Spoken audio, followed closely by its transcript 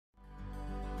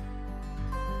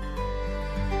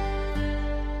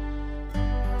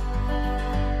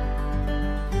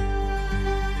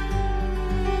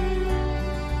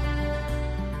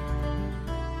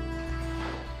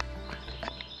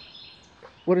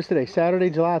What is today? Saturday,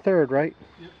 July 3rd, right?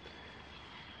 Yep.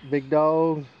 Big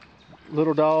dog,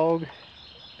 little dog.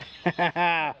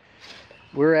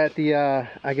 We're at the,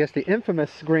 I guess the infamous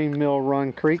Green Mill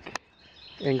Run Creek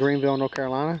in Greenville, North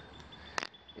Carolina.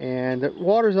 And the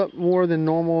water's up more than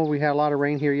normal. We had a lot of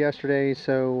rain here yesterday,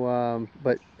 so,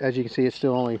 but as you can see, it's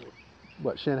still only,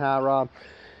 what, shin high, Rob?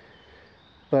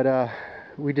 But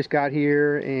we just got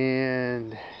here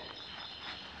and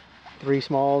 3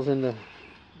 smalls in the,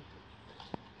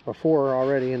 or 4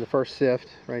 already in the first sift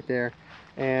right there.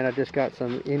 And I just got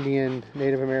some Indian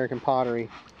Native American pottery.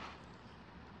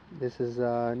 This is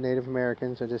Native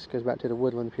American, so this goes back to the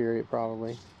woodland period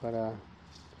probably. But so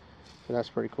that's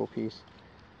a pretty cool piece.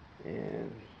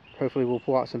 And hopefully we'll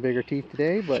pull out some bigger teeth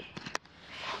today, but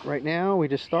right now we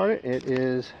just started. It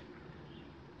is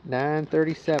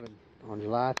 9:37 on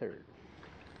July 3rd.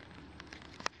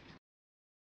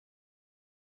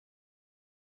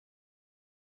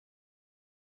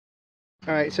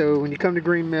 Alright, so when you come to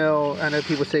Green Mill, I know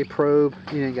people say probe.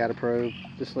 You ain't got to probe.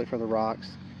 Just look for the rocks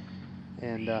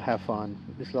and have fun.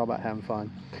 This is all about having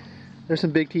fun. There's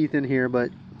some big teeth in here, but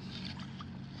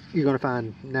you're going to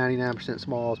find 99%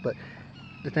 smalls. But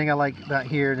the thing I like about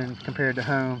here than compared to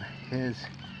home is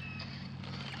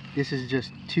this is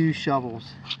just 2 shovels.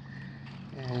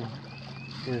 And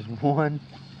there's 1,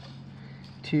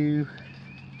 2,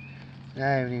 I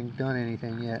haven't even done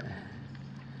anything yet.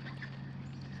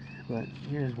 But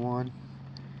here's 1.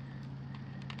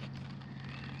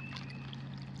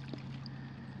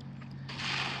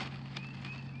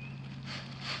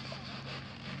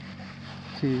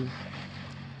 2.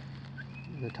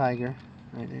 The tiger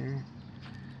right there.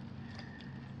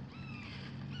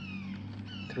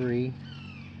 3.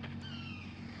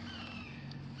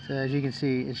 So as you can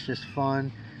see, it's just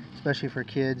fun, especially for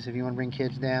kids. If you want to bring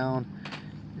kids down,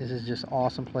 this is just an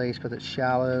awesome place because it's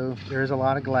shallow. There is a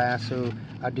lot of glass, so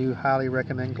I do highly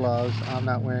recommend gloves. I'm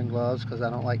not wearing gloves because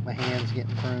I don't like my hands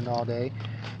getting pruned all day.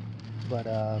 But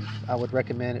I would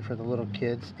recommend it for the little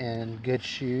kids, and good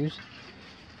shoes.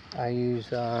 I use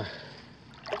just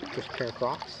a pair of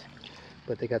Crocs,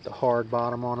 but they got the hard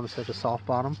bottom on them instead of the soft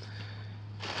bottom.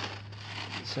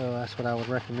 So that's what I would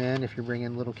recommend if you're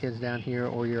bringing little kids down here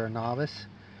or you're a novice.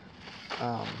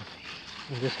 And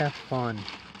just have fun.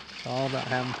 It's all about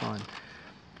having fun.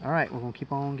 Alright, we're going to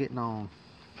keep on getting on.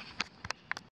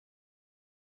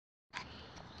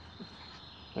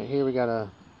 Right here we got a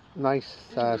nice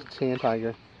sized sand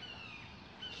tiger.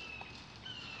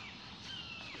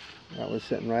 That was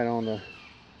sitting right on the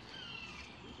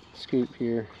scoop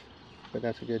here, but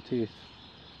that's a good tooth.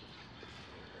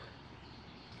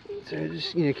 So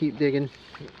just, you know, keep digging,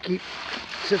 keep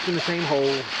sifting the same hole.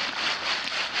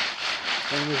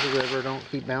 Same as the river, don't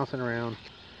keep bouncing around.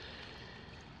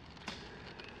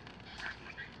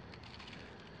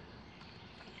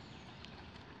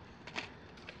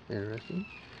 Interesting.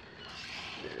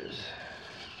 There's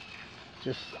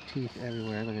just teeth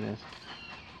everywhere. Look at this.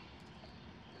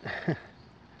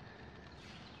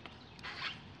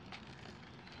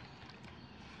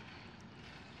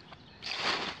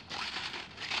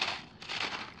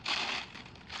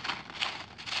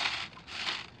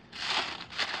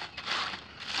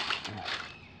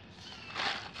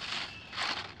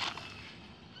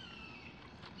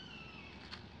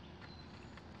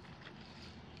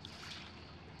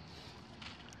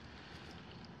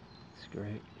 It's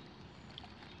great.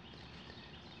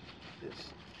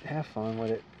 Just have fun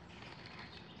with it.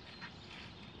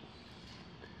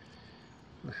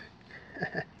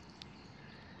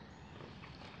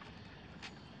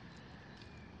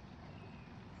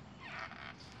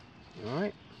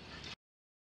 Alright.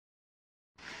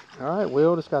 Alright,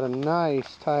 Will just got a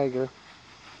nice tiger.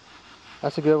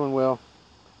 That's a good one, Will.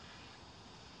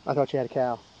 I thought you had a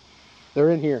cow.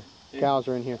 They're in here. Yeah. Cows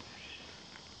are in here.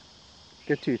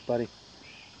 Good tooth, buddy.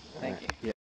 Thank you.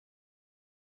 Yeah.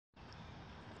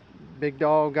 Big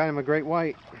dog, got him a great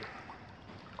white.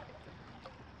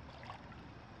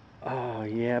 Oh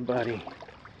yeah, buddy.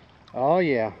 Oh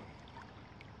yeah.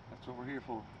 That's what we're here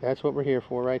for. That's what we're here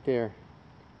for right there.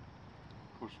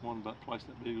 Of course, one about twice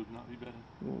that big would not be bad.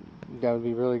 That would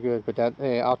be really good, but that,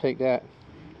 hey, I'll take that.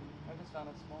 I just found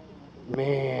a small one.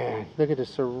 Man, look at the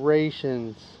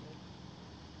serrations.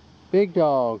 Big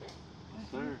dog.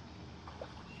 Yes, sir.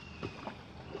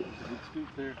 That's a good scoop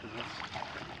there, because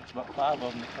that's about 5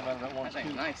 of them that come out of that one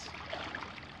scoop. Nice.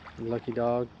 Lucky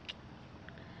dog.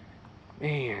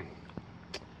 Man.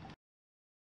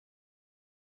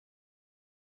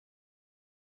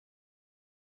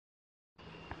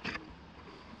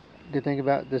 Good thing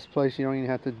about this place, you don't even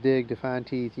have to dig to find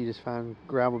teeth. You just find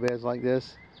gravel beds like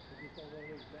this.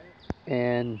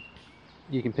 And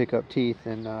you can pick up teeth,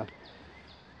 and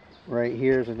right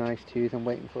here's a nice tooth. I'm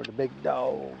waiting for the big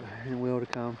dog and Will to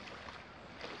come.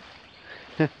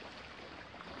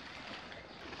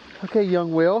 Okay,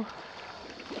 young Will.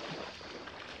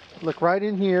 Look right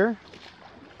in here.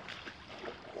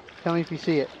 Tell me if you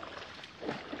see it.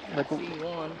 I see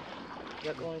one. Is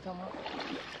that the one you're talking about?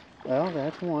 Well,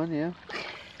 that's one, yeah.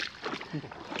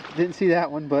 Didn't see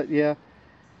that one, but yeah.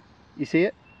 You see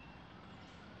it?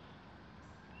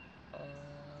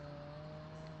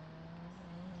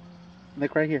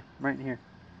 Look right here, right in here.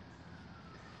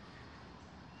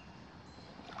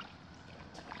 I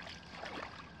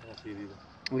don't see it either.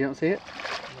 We don't see it?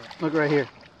 No. Look right here.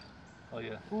 Oh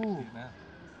yeah. Ooh. See it now.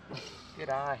 Good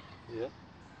eye. Yep.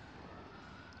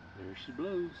 There she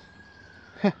blows.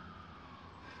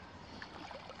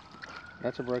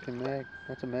 That's a broken meg.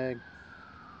 That's a meg.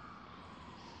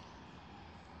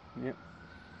 Yep.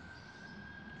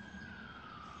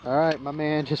 Alright, my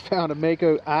man just found a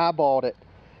mako, eyeballed it.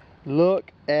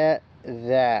 Look at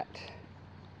that.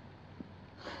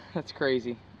 That's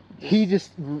crazy. He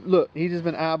just, look, he just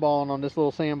been eyeballing on this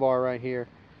little sandbar right here.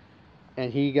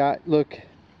 And he got, look.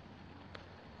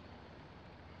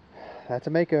 That's a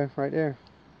mako right there.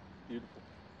 Beautiful.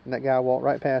 And that guy walked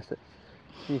right past it.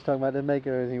 He's talking about the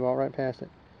mako and he walked right past it.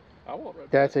 I walked right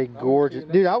That's past a gorgeous,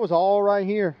 dude, I was all right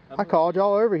here. I called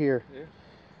y'all over here. Yeah.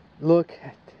 Look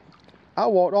at, I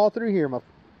walked all through here.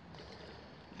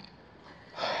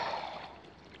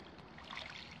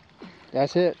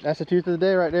 That's it. That's the tooth of the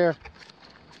day right there.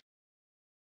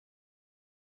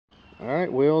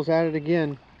 Alright, Will's at it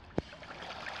again.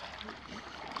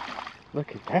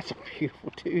 Look at, that's a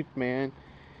beautiful tooth, man.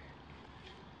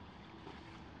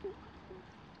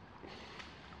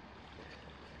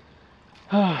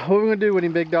 What are we gonna do with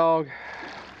him, big dog?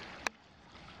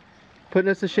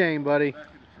 Putting us to shame, buddy.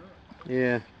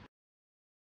 Yeah.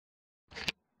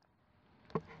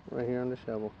 Right here on the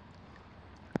shovel.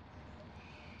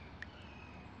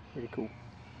 Pretty cool.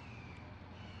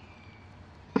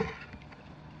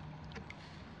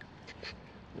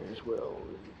 There's Will,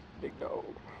 big dog.